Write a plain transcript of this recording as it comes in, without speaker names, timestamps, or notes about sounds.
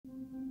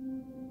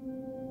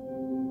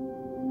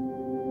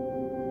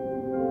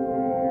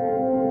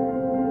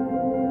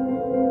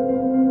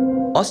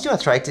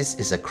Osteoarthritis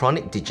is a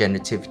chronic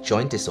degenerative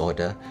joint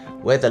disorder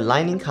where the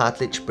lining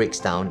cartilage breaks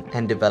down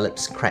and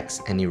develops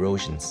cracks and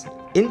erosions.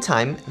 In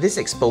time, this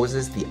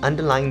exposes the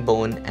underlying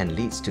bone and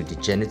leads to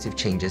degenerative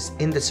changes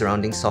in the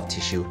surrounding soft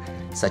tissue,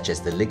 such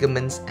as the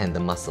ligaments and the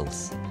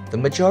muscles. The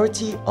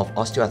majority of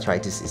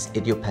osteoarthritis is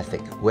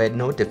idiopathic, where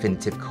no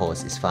definitive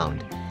cause is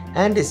found,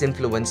 and is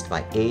influenced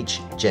by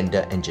age,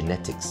 gender, and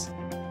genetics.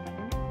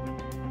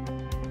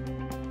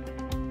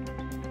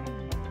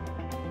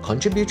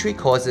 Contributory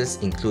causes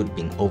include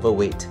being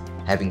overweight,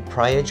 having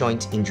prior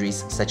joint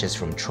injuries such as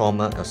from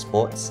trauma or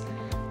sports,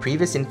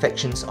 previous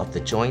infections of the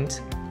joint,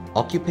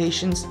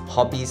 occupations,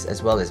 hobbies,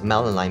 as well as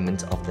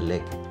malalignment of the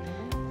leg.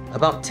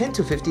 About 10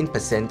 to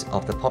 15%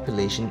 of the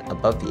population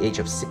above the age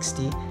of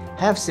 60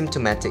 have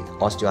symptomatic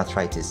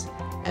osteoarthritis,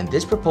 and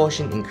this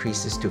proportion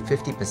increases to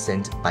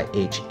 50% by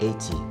age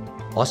 80.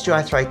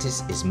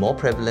 Osteoarthritis is more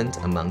prevalent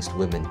amongst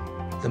women.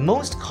 The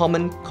most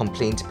common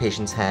complaint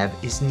patients have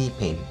is knee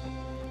pain.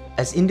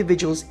 As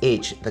individuals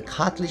age, the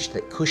cartilage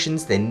that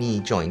cushions their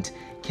knee joint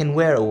can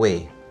wear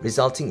away,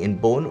 resulting in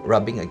bone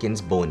rubbing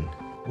against bone.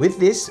 With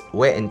this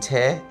wear and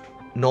tear,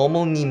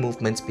 normal knee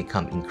movements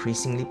become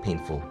increasingly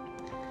painful.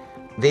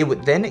 They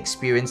would then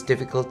experience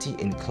difficulty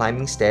in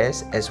climbing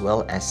stairs as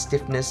well as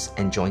stiffness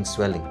and joint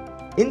swelling.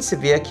 In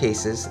severe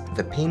cases,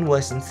 the pain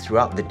worsens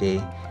throughout the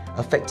day,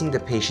 affecting the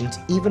patient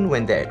even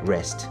when they're at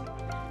rest.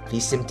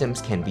 These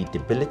symptoms can be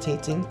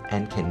debilitating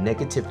and can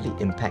negatively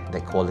impact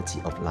their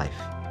quality of life.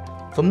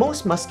 For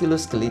most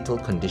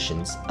musculoskeletal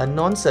conditions, a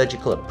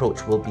non-surgical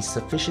approach will be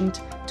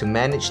sufficient to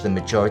manage the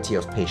majority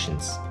of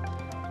patients.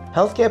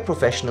 Healthcare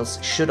professionals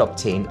should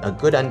obtain a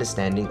good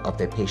understanding of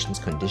their patients'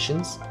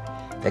 conditions,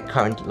 their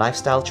current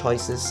lifestyle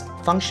choices,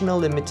 functional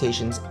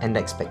limitations, and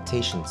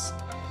expectations.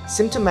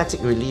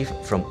 Symptomatic relief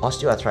from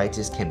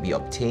osteoarthritis can be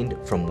obtained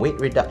from weight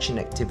reduction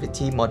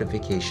activity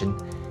modification,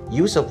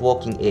 use of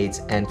walking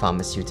aids, and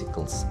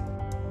pharmaceuticals.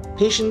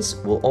 Patients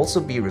will also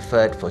be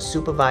referred for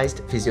supervised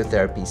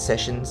physiotherapy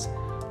sessions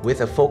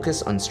with a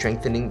focus on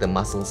strengthening the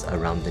muscles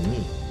around the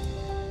knee.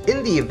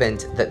 In the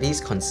event that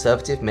these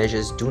conservative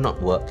measures do not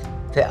work,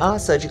 there are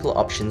surgical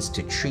options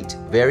to treat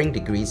varying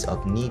degrees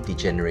of knee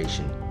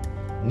degeneration.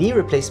 Knee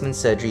replacement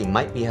surgery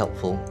might be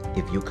helpful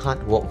if you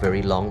can't walk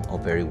very long or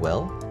very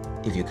well,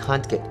 if you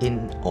can't get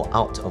in or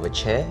out of a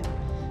chair,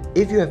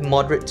 if you have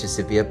moderate to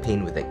severe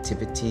pain with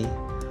activity,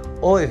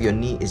 or if your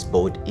knee is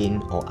bowed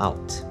in or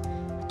out.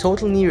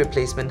 Total knee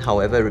replacement,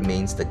 however,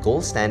 remains the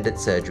gold standard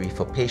surgery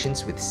for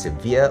patients with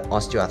severe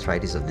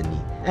osteoarthritis of the knee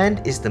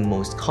and is the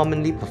most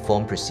commonly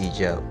performed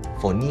procedure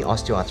for knee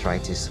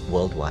osteoarthritis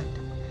worldwide.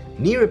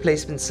 Knee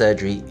replacement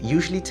surgery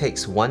usually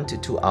takes 1 to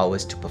 2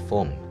 hours to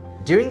perform.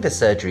 During the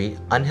surgery,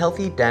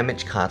 unhealthy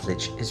damaged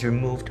cartilage is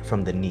removed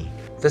from the knee.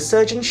 The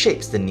surgeon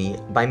shapes the knee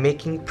by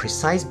making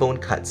precise bone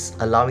cuts,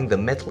 allowing the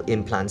metal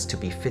implants to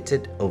be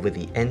fitted over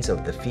the ends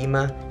of the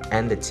femur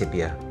and the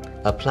tibia.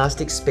 A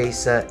plastic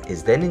spacer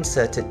is then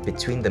inserted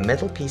between the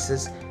metal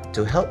pieces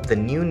to help the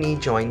new knee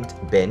joint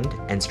bend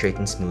and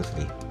straighten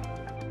smoothly.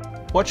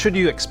 What should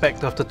you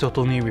expect after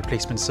total knee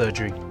replacement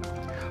surgery?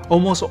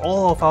 Almost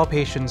all of our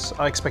patients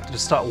are expected to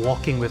start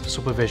walking with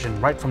supervision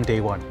right from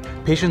day one.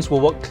 Patients will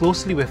work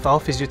closely with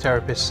our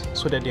physiotherapists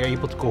so that they are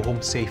able to go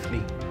home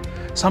safely.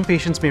 Some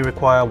patients may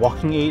require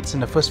walking aids in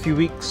the first few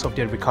weeks of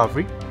their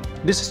recovery.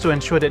 This is to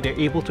ensure that they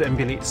are able to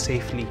ambulate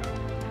safely.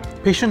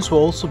 Patients will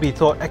also be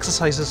taught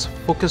exercises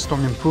focused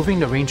on improving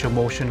the range of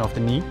motion of the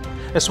knee,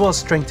 as well as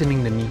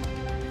strengthening the knee.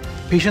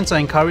 Patients are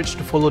encouraged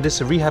to follow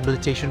this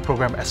rehabilitation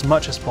program as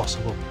much as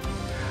possible.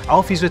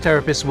 Our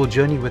physiotherapists will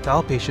journey with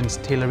our patients,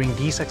 tailoring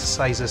these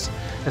exercises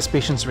as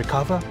patients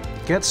recover,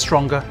 get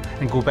stronger,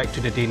 and go back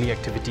to their daily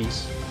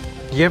activities.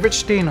 The average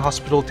stay in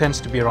hospital tends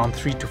to be around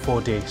 3 to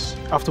 4 days,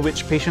 after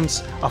which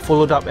patients are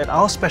followed up at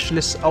our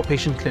specialist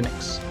outpatient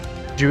clinics.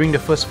 During the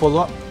first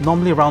follow-up,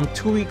 normally around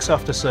 2 weeks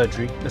after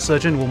surgery, the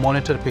surgeon will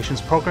monitor the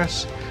patient's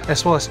progress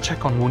as well as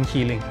check on wound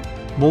healing.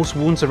 Most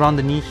wounds around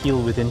the knee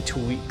heal within 2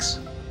 weeks.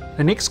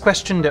 The next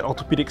question that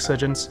orthopedic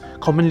surgeons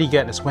commonly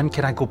get is, when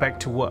can I go back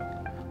to work?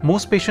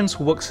 Most patients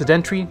who work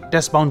sedentary,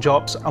 desk-bound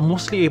jobs are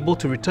mostly able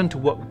to return to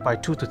work by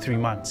 2 to 3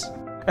 months.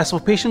 As for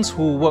patients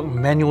who work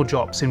manual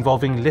jobs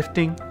involving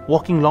lifting,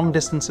 walking long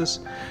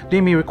distances,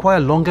 they may require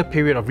a longer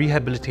period of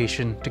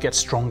rehabilitation to get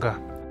stronger.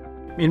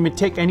 It may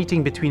take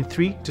anything between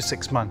 3 to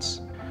 6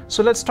 months.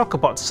 So let's talk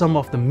about some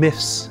of the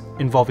myths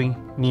involving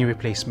knee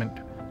replacement.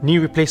 Knee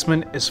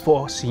replacement is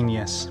for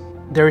seniors.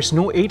 There is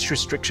no age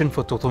restriction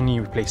for total knee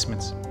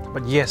replacements.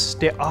 But yes,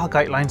 there are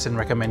guidelines and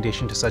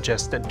recommendations to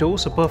suggest that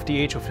those above the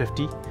age of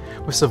 50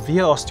 with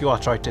severe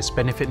osteoarthritis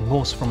benefit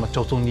most from a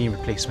total knee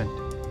replacement.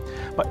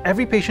 But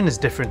every patient is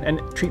different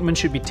and treatment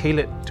should be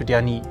tailored to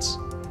their needs.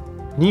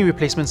 Knee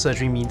replacement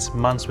surgery means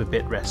months with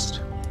bed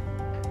rest.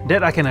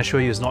 That I can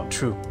assure you is not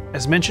true.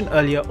 As mentioned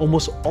earlier,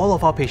 almost all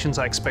of our patients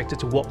are expected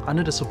to walk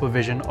under the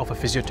supervision of a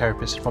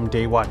physiotherapist from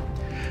day one.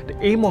 The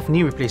aim of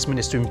knee replacement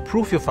is to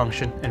improve your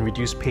function and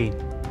reduce pain.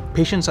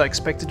 Patients are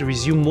expected to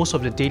resume most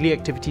of the daily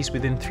activities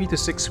within 3 to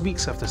 6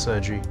 weeks after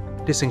surgery.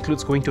 This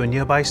includes going to a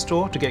nearby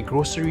store to get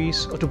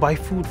groceries or to buy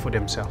food for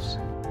themselves.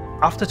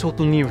 after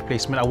total knee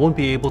replacement, I won't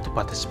be able to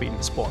participate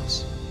in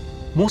sports.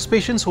 Most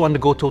patients who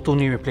undergo total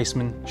knee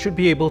replacement should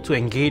be able to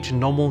engage in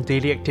normal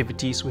daily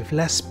activities with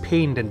less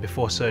pain than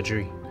before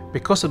surgery.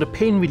 Because of the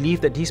pain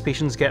relief that these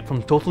patients get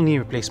from total knee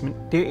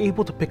replacement, they are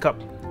able to pick up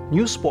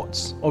new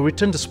sports or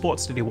return to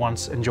sports that they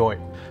once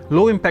enjoyed.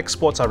 Low-impact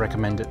sports are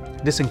recommended.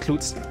 This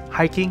includes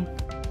hiking,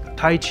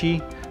 tai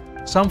chi,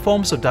 some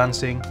forms of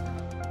dancing,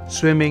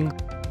 swimming,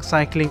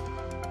 cycling,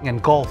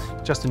 and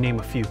golf, just to name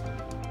a few.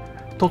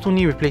 Total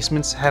knee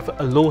replacements have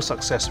a low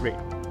success rate.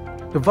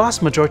 The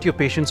vast majority of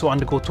patients who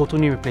undergo total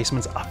knee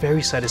replacements are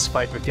very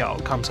satisfied with their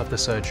outcomes after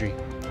surgery.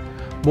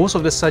 Most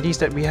of the studies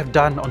that we have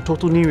done on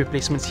total knee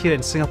replacements here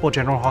in Singapore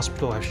General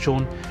Hospital have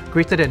shown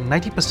greater than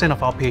 90%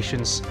 of our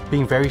patients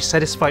being very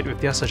satisfied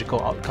with their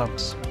surgical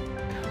outcomes.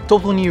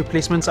 Total knee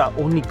replacements are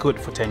only good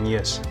for 10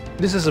 years.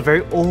 This is a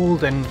very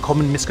old and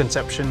common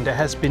misconception that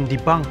has been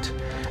debunked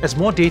as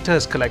more data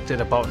is collected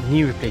about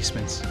knee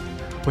replacements.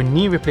 When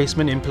knee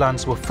replacement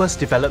implants were first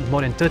developed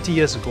more than 30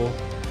 years ago,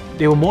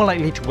 they were more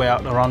likely to wear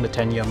out around the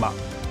 10-year mark.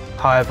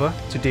 However,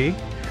 today,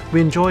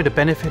 we enjoy the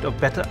benefit of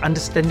better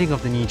understanding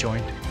of the knee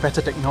joint,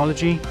 better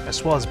technology,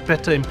 as well as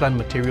better implant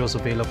materials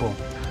available.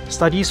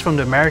 Studies from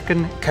the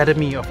American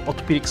Academy of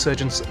Orthopedic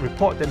Surgeons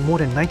report that more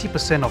than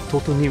 90% of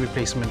total knee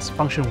replacements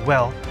function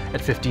well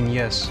at 15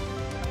 years.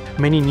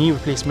 Many knee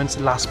replacements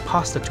last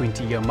past the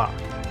 20-year mark.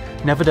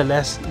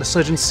 Nevertheless, the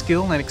surgeon's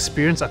skill and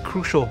experience are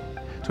crucial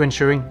to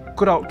ensuring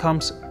good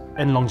outcomes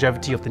and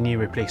longevity of the knee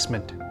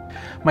replacement.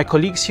 My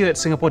colleagues here at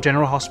Singapore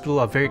General Hospital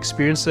are very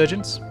experienced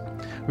surgeons.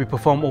 We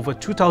perform over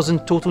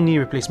 2,000 total knee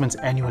replacements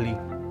annually.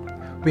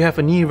 We have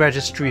a knee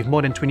registry of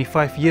more than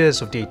 25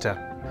 years of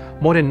data.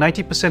 More than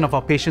 90% of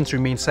our patients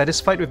remain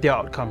satisfied with their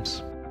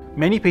outcomes.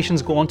 Many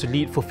patients go on to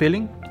lead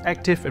fulfilling,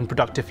 active and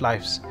productive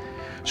lives.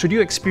 Should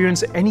you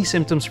experience any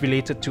symptoms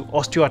related to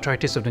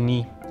osteoarthritis of the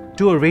knee,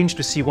 do arrange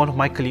to see one of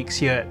my colleagues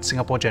here at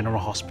Singapore General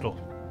Hospital.